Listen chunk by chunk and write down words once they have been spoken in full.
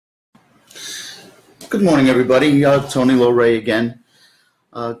Good morning, everybody. Tony LoRe again,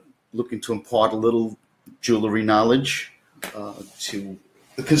 looking to impart a little jewelry knowledge to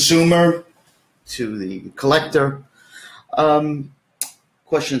the consumer, to the collector.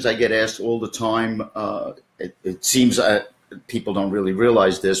 Questions I get asked all the time. It seems people don't really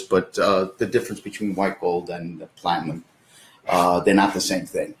realize this, but the difference between white gold and platinum, they're not the same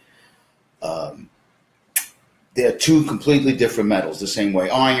thing. They're two completely different metals, the same way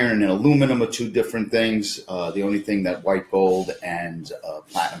iron and aluminum are two different things. The only thing that white gold and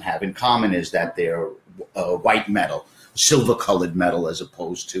platinum have in common is that they're white metal, silver-colored metal, as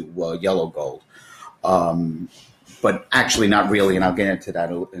opposed to yellow gold. But actually not really, and I'll get into that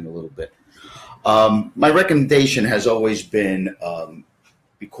in a little bit. My recommendation has always been,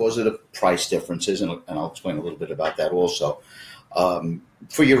 because of the price differences, and I'll explain a little bit about that also,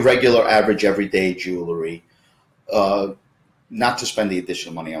 for your regular, average, everyday jewelry, not to spend the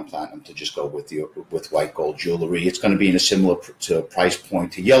additional money on platinum, to just go with white gold jewelry. It's going to be in a similar price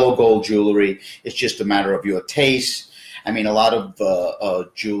point to yellow gold jewelry. It's just a matter of your taste. I mean, a lot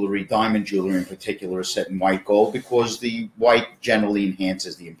of jewelry, diamond jewelry in particular, is set in white gold because the white generally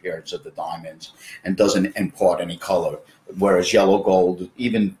enhances the appearance of the diamonds and doesn't impart any color, whereas yellow gold,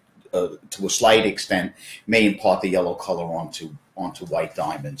 even to a slight extent, may impart the yellow color onto white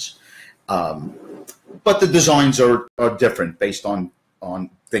diamonds. But the designs are different based on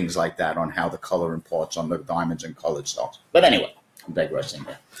things like that, on how the color imparts on the diamonds and colored stones. But anyway, I'm digressing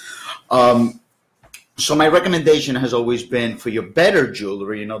there. So my recommendation has always been for your better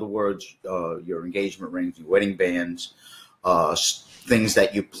jewelry, in other words, your engagement rings, your wedding bands, things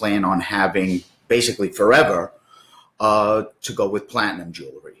that you plan on having basically forever, to go with platinum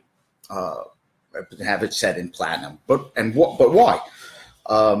jewelry, have it set in platinum. But why?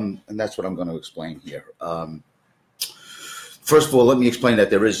 And that's what I'm going to explain here. First of all, let me explain that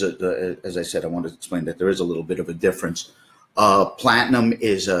there is as I said, I want to explain that there is a little bit of a difference. Platinum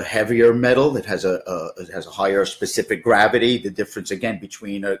is a heavier metal. It has a higher specific gravity. The difference, again,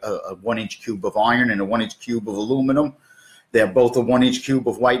 between a 1-inch cube of iron and a 1-inch cube of aluminum, they're both a 1-inch cube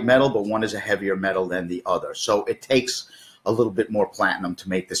of white metal, but one is a heavier metal than the other. So it takes a little bit more platinum to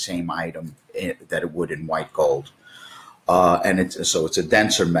make the same item that it would in white gold. And it's a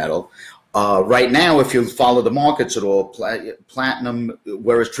denser metal. Right now, if you follow the markets at all, platinum,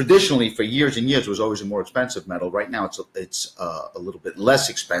 whereas traditionally for years and years was always a more expensive metal, right now it's a little bit less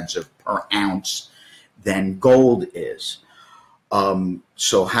expensive per ounce than gold is.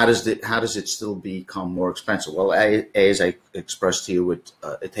 So how does it still become more expensive? Well, as I expressed to you,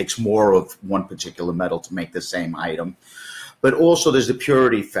 it takes more of one particular metal to make the same item. But also there's the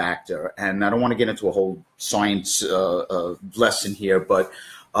purity factor, and I don't want to get into a whole science lesson here, but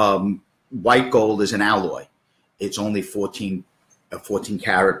white gold is an alloy. It's only 14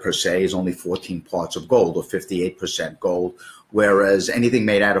 karat per se is only 14 parts of gold, or 58% gold, whereas anything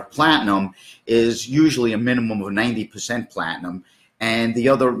made out of platinum is usually a minimum of 90% platinum, and the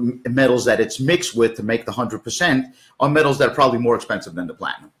other metals that it's mixed with to make the 100% are metals that are probably more expensive than the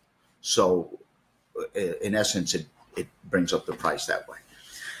platinum. So in essence, it brings up the price that way.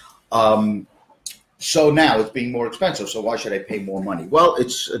 So now it's being more expensive. So why should I pay more money? Well,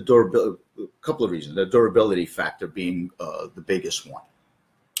 it's a couple of reasons. The durability factor being the biggest one.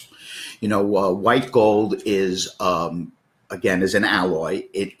 You know, white gold is, again, is an alloy.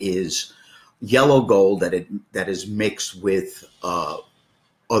 It is yellow gold that is mixed with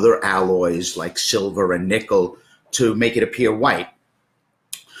other alloys like silver and nickel to make it appear white.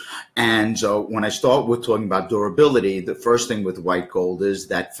 And so when I start with talking about durability, the first thing with white gold is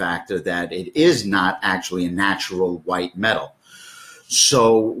that factor that it is not actually a natural white metal.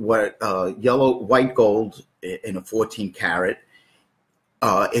 So what white gold in a 14 karat,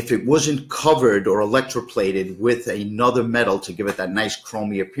 if it wasn't covered or electroplated with another metal to give it that nice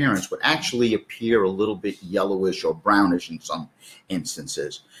chromy appearance, would actually appear a little bit yellowish or brownish in some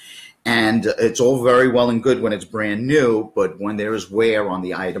instances. And it's all very well and good when it's brand new, but when there is wear on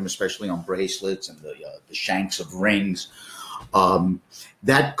the item, especially on bracelets and the shanks of rings,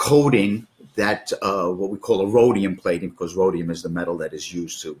 that coating, that what we call a rhodium plating, because rhodium is the metal that is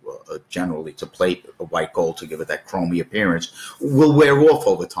used to generally to plate a white gold to give it that chromy appearance, will wear off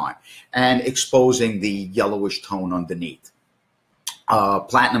over time and exposing the yellowish tone underneath.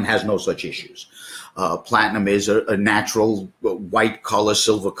 Platinum has no such issues. Platinum is a natural white color,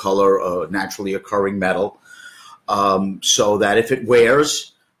 silver color, naturally occurring metal, so that if it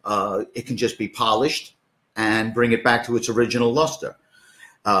wears, it can just be polished and bring it back to its original luster.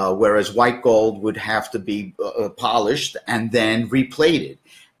 Whereas white gold would have to be polished and then replated.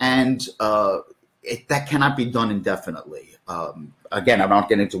 And that cannot be done indefinitely. Again, I'm not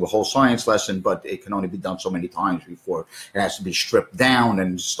getting into a whole science lesson, but it can only be done so many times before it has to be stripped down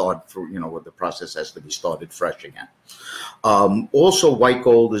and start for, the process has to be started fresh again. Also, white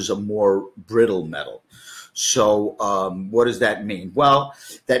gold is a more brittle metal. So what does that mean? Well,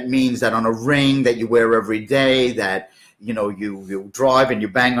 that means that on a ring that you wear every day, that, you drive and you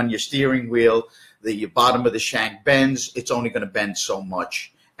bang on your steering wheel, the bottom of the shank bends, it's only going to bend so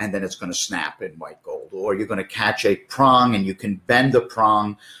much, and then it's going to snap in white gold. Or you're going to catch a prong and you can bend the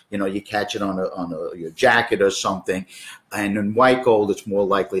prong, you catch it on your jacket or something. And in white gold, it's more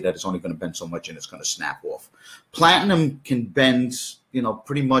likely that it's only going to bend so much and it's going to snap off. Platinum can bend,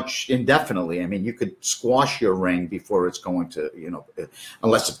 pretty much indefinitely. I mean, you could squash your ring before it's going to,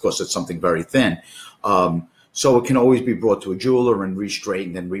 unless of course it's something very thin. So it can always be brought to a jeweler and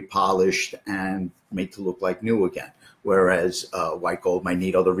re-straightened and repolished and made to look like new again. Whereas white gold might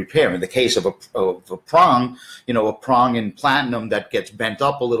need other repair. In the case of a prong, a prong in platinum that gets bent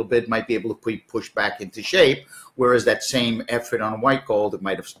up a little bit might be able to be pushed back into shape. Whereas that same effort on white gold, it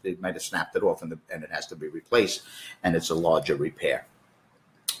might have snapped it off, and it has to be replaced, and it's a larger repair.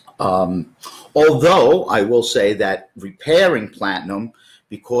 Although I will say that repairing platinum,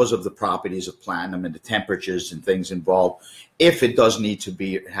 because of the properties of platinum and the temperatures and things involved, if it does need to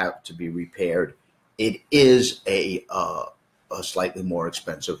have to be repaired, it is a slightly more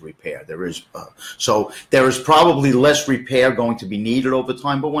expensive repair. There is probably less repair going to be needed over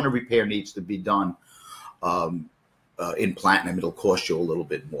time, but when a repair needs to be done in platinum, it'll cost you a little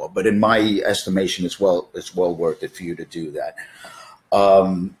bit more. But in my estimation, it's well worth it for you to do that.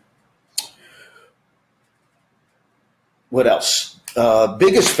 What else?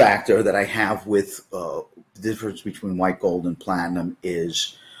 Biggest factor that I have with the difference between white gold and platinum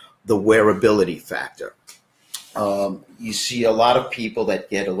is the wearability factor. You see a lot of people that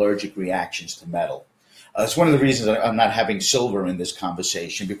get allergic reactions to metal. It's one of the reasons I'm not having silver in this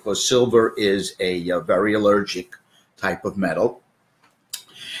conversation, because silver is a very allergic type of metal,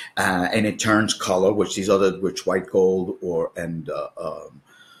 and it turns color, which white gold and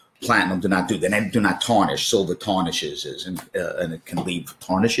platinum do not do. They do not tarnish. Silver tarnishes, and it can leave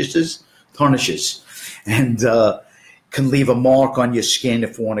tarnishes, and can leave a mark on your skin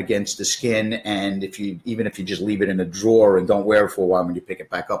if worn against the skin. And even if you just leave it in a drawer and don't wear it for a while, when you pick it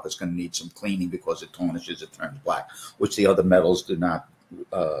back up, it's going to need some cleaning because it tarnishes, it turns black, which the other metals do not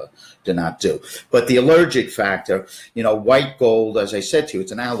do. But the allergic factor, white gold, as I said to you,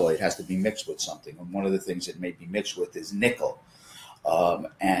 it's an alloy. It has to be mixed with something. And one of the things it may be mixed with is nickel.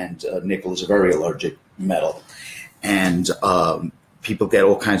 And nickel is a very allergic metal. And people get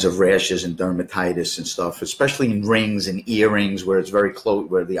all kinds of rashes and dermatitis and stuff, especially in rings and earrings where it's very close,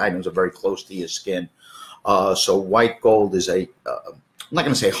 where the items are very close to your skin. So white gold is I'm not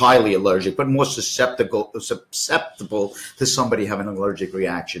going to say highly allergic, but more susceptible to somebody having an allergic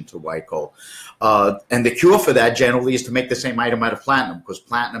reaction to white gold. And the cure for that generally is to make the same item out of platinum, because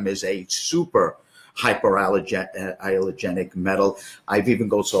platinum is a super hyperallergenic metal. I've even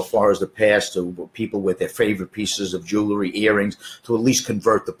gone so far as to pass to people with their favorite pieces of jewelry, earrings, to at least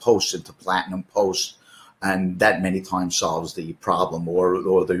convert the posts into platinum posts, and that many times solves the problem.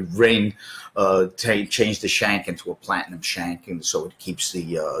 Or the ring, change the shank into a platinum shank, and so it keeps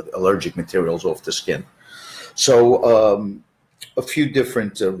the allergic materials off the skin. So a few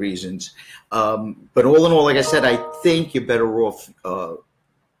different reasons, but all in all, like I said, I think you're better off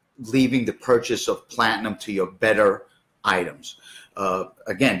leaving the purchase of platinum to your better items.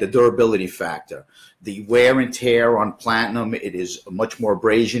 Again, the durability factor, the wear and tear on platinum, it is much more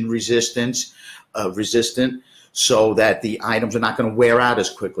abrasion resistant, so that the items are not going to wear out as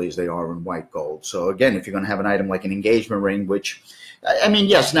quickly as they are in white gold. So again, if you're going to have an item like an engagement ring, which, I mean,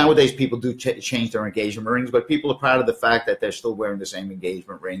 yes, nowadays people do change their engagement rings, but people are proud of the fact that they're still wearing the same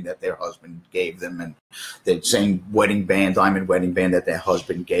engagement ring that their husband gave them, and the same wedding band, diamond wedding band that their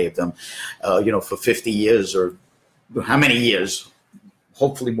husband gave them, for 50 years or how many years,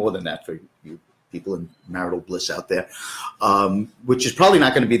 hopefully more than that for you people in marital bliss out there, which is probably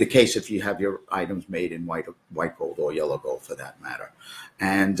not going to be the case if you have your items made in white gold or yellow gold for that matter.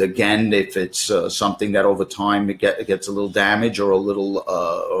 And again, if it's something that over time it gets a little damaged or a little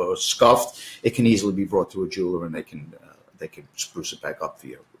or scuffed, it can easily be brought to a jeweler, and they can spruce it back up for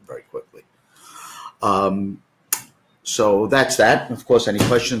you very quickly. So that's that. Of course, any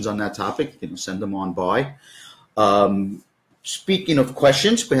questions on that topic, you can send them on by. Speaking of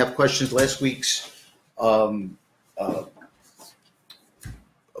questions, we have questions. Last week's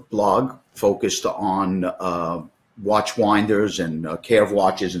blog focused on watch winders and care of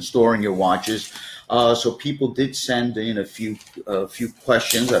watches and storing your watches. So people did send in a few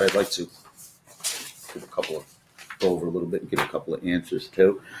questions that I'd like to give a couple of go over a little bit and give a couple of answers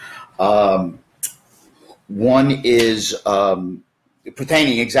too. One is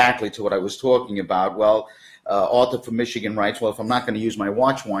pertaining exactly to what I was talking about. Well, Arthur from Michigan writes, well, if I'm not going to use my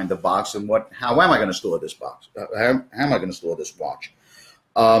watch winder box, then how am I going to store this box? How am I going to store this watch?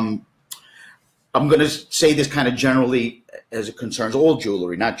 I'm going to say this kind of generally as it concerns all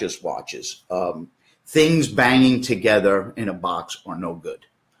jewelry, not just watches. Things banging together in a box are no good.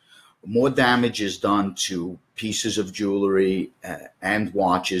 More damage is done to pieces of jewelry and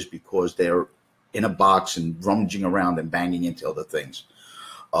watches because they're in a box and rummaging around and banging into other things.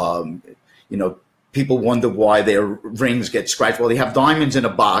 People wonder why their rings get scratched. Well, they have diamonds in a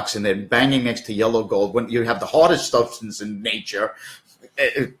box and they're banging next to yellow gold. When you have the hardest substance in nature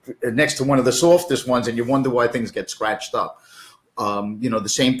next to one of the softest ones, and you wonder why things get scratched up. The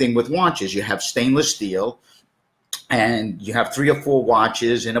same thing with watches. You have stainless steel, and you have 3 or 4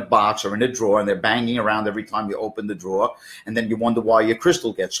 watches in a box or in a drawer, and they're banging around every time you open the drawer, and then you wonder why your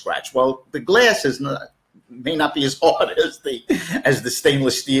crystal gets scratched. Well, the glass may not be as hard as the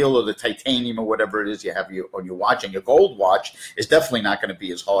stainless steel or the titanium or whatever it is you have on your watch, and your gold watch is definitely not going to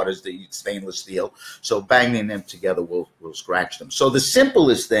be as hard as the stainless steel. So banging them together will scratch them. So the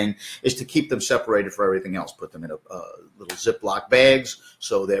simplest thing is to keep them separated for everything else. Put them in little Ziploc bags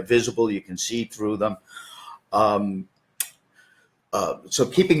so they're visible. You can see through them. So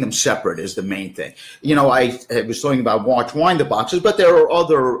keeping them separate is the main thing. I was talking about watch winder boxes, but there are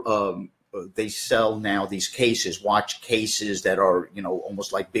other, they sell now these cases, watch cases that are,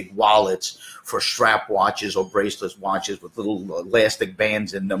 almost like big wallets for strap watches or bracelet watches with little elastic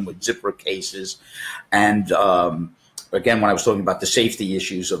bands in them with zipper cases. And, again, when I was talking about the safety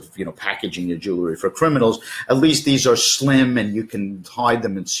issues of, packaging your jewelry for criminals, at least these are slim and you can hide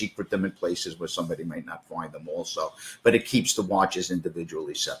them and secret them in places where somebody may not find them also. But it keeps the watches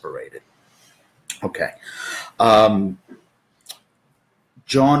individually separated. Okay.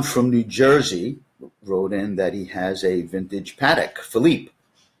 John from New Jersey wrote in that he has a vintage Patek Philippe.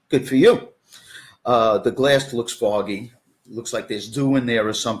 Good for you. The glass looks foggy. Looks like there's dew in there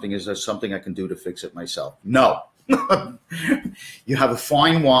or something. Is there something I can do to fix it myself? No. You have a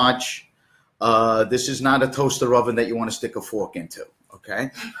fine watch. This is not a toaster oven that you want to stick a fork into,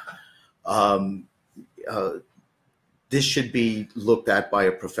 okay? This should be looked at by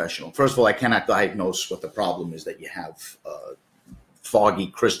a professional. First of all, I cannot diagnose what the problem is that you have. Foggy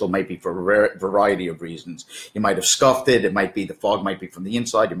crystal might be for a variety of reasons. You might have scuffed it. It might be the fog might be from the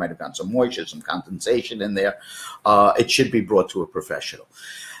inside. You might have gotten some moisture, some condensation in there. It should be brought to a professional.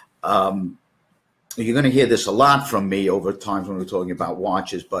 You're going to hear this a lot from me over times when we're talking about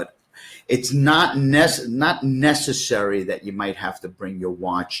watches, but it's not necessary that you might have to bring your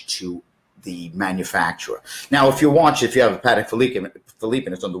watch to the manufacturer. Now, if you have a Patek Philippe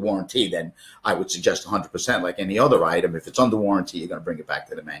and it's under warranty, then I would suggest 100% like any other item. If it's under warranty, you're going to bring it back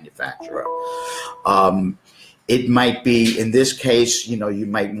to the manufacturer. It might be, in this case, you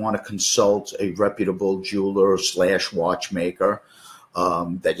might want to consult a reputable jeweler / watchmaker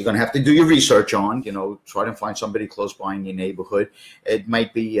that you're going to have to do your research on. Try to find somebody close by in your neighborhood. This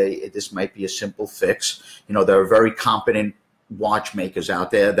might be a simple fix. There are very competent watchmakers out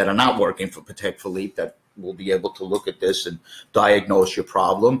there that are not working for Patek Philippe that will be able to look at this and diagnose your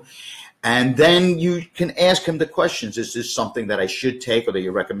problem. And then you can ask him the questions. Is this something that I should take or that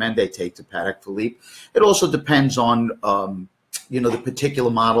you recommend I take to Patek Philippe? It also depends on, the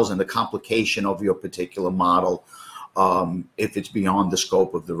particular models and the complication of your particular model. If it's beyond the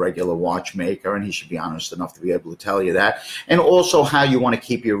scope of the regular watchmaker, and he should be honest enough to be able to tell you that. And also how you want to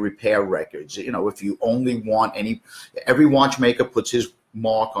keep your repair records. If you only want every watchmaker puts his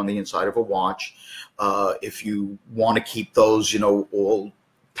mark on the inside of a watch. If you want to keep those, all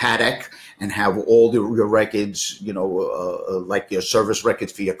Patek and have all your records, like your service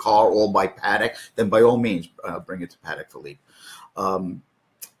records for your car, all by Patek, then by all means, bring it to Patek Philippe.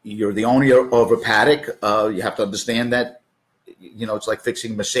 You're the owner of a Patek. You have to understand that, it's like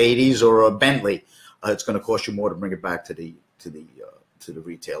fixing Mercedes or a Bentley. It's going to cost you more to bring it back to the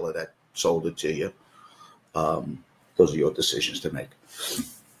retailer that sold it to you. Those are your decisions to make.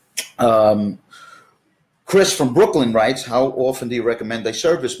 Chris from Brooklyn writes, how often do you recommend I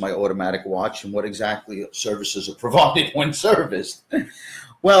service my automatic watch, and what exactly services are provided when serviced?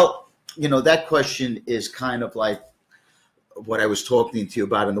 Well, that question is kind of like what I was talking to you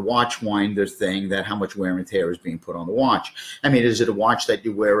about in the watch winder thing, that how much wear and tear is being put on the watch. I mean, is it a watch that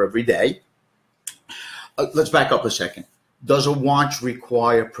you wear every day? Let's back up a second. Does a watch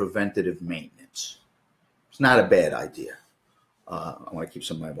require preventative maintenance? It's not a bad idea. I want to keep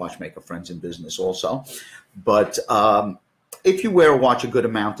some of my watchmaker friends in business also. But if you wear a watch a good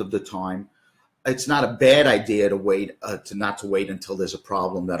amount of the time, it's not a bad idea to wait, not to wait until there's a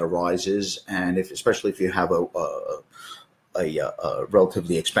problem that arises, and especially if you have a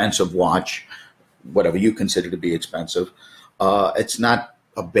relatively expensive watch, whatever you consider to be expensive, it's not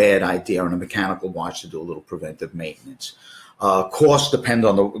a bad idea on a mechanical watch to do a little preventive maintenance. Costs depend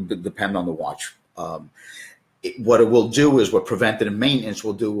on the watch. What it will do is, what preventative maintenance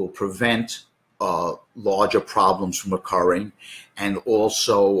will prevent larger problems from occurring, and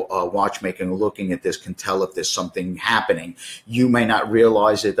also watchmaking looking at this can tell if there's something happening. You may not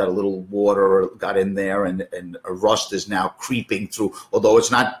realize it, that a little water got in there and a rust is now creeping through, although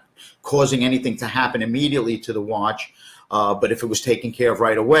it's not causing anything to happen immediately to the watch. But if it was taken care of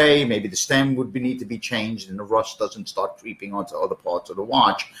right away, maybe the stem would need to be changed and the rust doesn't start creeping onto other parts of the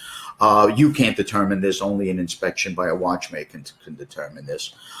watch. You can't determine this. Only an inspection by a watchmaker can determine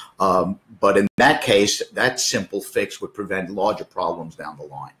this. But in that case, that simple fix would prevent larger problems down the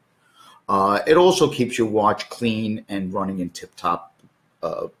line. It also keeps your watch clean and running in tip-top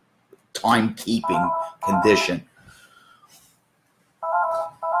timekeeping condition.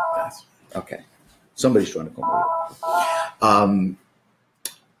 Okay. Somebody's trying to come over.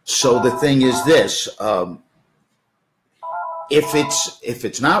 So the thing is this: if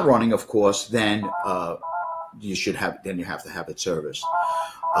it's not running, of course, then you have to have it serviced.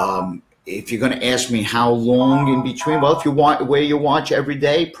 If you're going to ask me how long in between, well, if you wear your watch every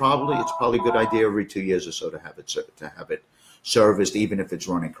day, it's probably a good idea every 2 years or so to have it serviced, even if it's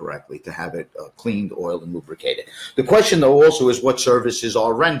running correctly, to have it cleaned, oiled, and lubricated. The question, though, also is what services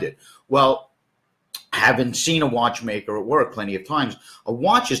are rendered. Well, having seen a watchmaker at work plenty of times, a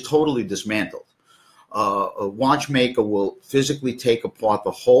watch is totally dismantled. A watchmaker will physically take apart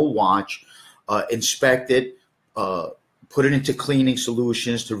the whole watch, inspect it, put it into cleaning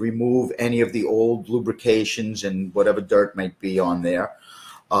solutions to remove any of the old lubrications and whatever dirt might be on there.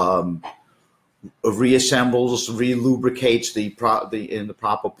 Reassembles, relubricates in the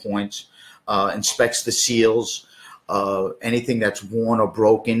proper points, inspects the seals, anything that's worn or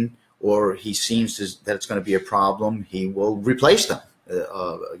broken, or he seems that it's going to be a problem, he will replace them.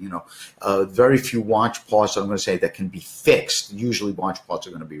 Very few watch parts, I'm going to say, that can be fixed. Usually watch parts are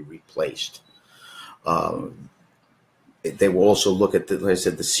going to be replaced. They will also look at, like I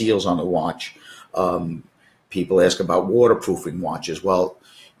said, the seals on the watch. People ask about waterproofing watches. Well,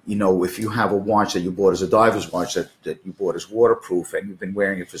 if you have a watch that you bought as a diver's watch that you bought as waterproof and you've been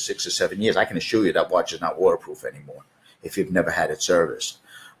wearing it for 6 or 7 years, I can assure you that watch is not waterproof anymore if you've never had it serviced.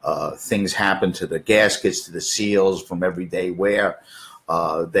 Things happen to the gaskets, to the seals from everyday wear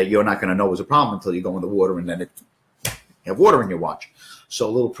that you're not going to know was a problem until you go in the water and then you have water in your watch. So a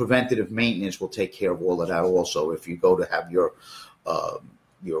little preventative maintenance will take care of all of that also. If you go to have your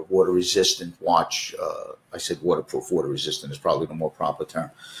water-resistant watch, I said waterproof, water-resistant is probably the more proper term,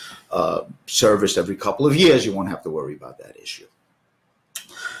 serviced every couple of years, you won't have to worry about that issue.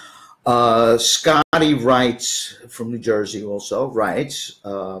 Scotty writes, from New Jersey also, writes,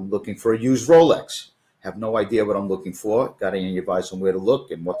 looking for a used Rolex. Have no idea what I'm looking for. Got any advice on where to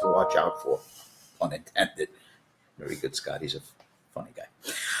look and what to watch out for? Pun intended. Very good, Scotty's a funny guy.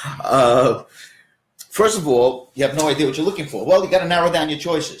 First of all, you have no idea what you're looking for. Well, you got to narrow down your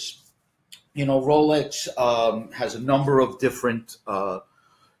choices. Rolex has a number of different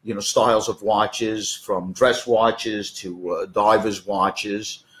styles of watches, from dress watches to divers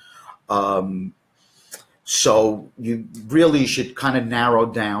watches. So you really should kind of narrow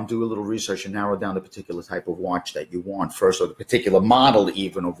down, do a little research and narrow down the particular type of watch that you want first, or the particular model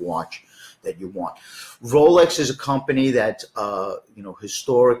even of watch that you want. Rolex is a company that,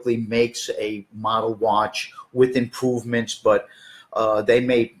 historically makes a model watch with improvements, but they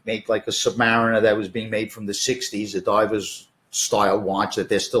make like a Submariner that was being made from the 60s, a diver's style watch that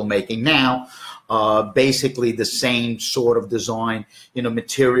they're still making now. Basically the same sort of design,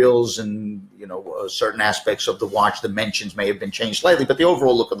 materials and, certain aspects of the watch, dimensions may have been changed slightly, but the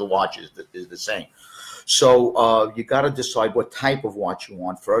overall look of the watch is the same. So you got to decide what type of watch you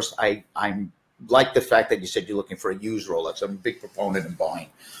want first. I'm like the fact that you said you're looking for a used Rolex. I'm a big proponent in buying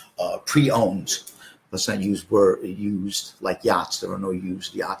pre-owned. Let's not use used like yachts. There are no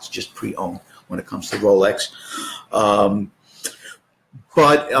used yachts, just pre-owned when it comes to Rolex.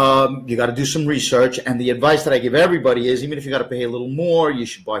 But you got to do some research, and the advice that I give everybody is, even if you got to pay a little more, you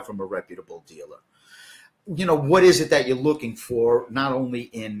should buy from a reputable dealer. What is it that you're looking for? Not only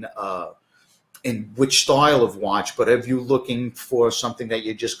in which style of watch, but are you looking for something that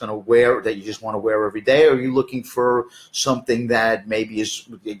you're just going to wear, that you just want to wear every day? Or are you looking for something that maybe you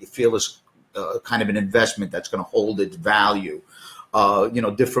feel is kind of an investment that's going to hold its value?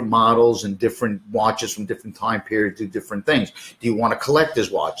 different models and different watches from different time periods do different things. Do you want a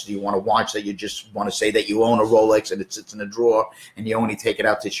collector's watch? Do you want a watch that you just want to say that you own a Rolex and it sits in a drawer and you only take it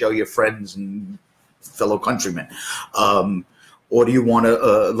out to show your friends and fellow countrymen? Or do you want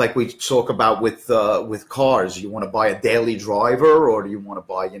to, like we talk about with cars, you want to buy a daily driver, or do you want to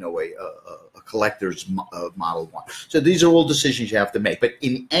buy, a collector's model one? So these are all decisions you have to make. But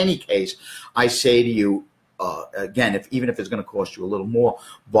in any case, I say to you, again, even if it's going to cost you a little more,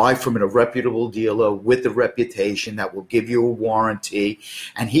 buy from a reputable dealer with a reputation that will give you a warranty,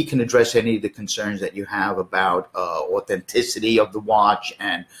 and he can address any of the concerns that you have about authenticity of the watch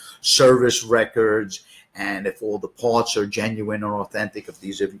and service records, and if all the parts are genuine or authentic, if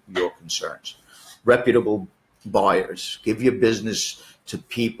these are your concerns. Reputable buyers. Give your business to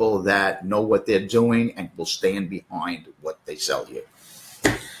people that know what they're doing and will stand behind what they sell you.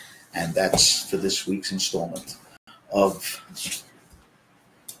 And that's for this week's installment of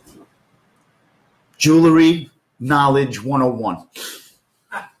Jewelry Knowledge 101.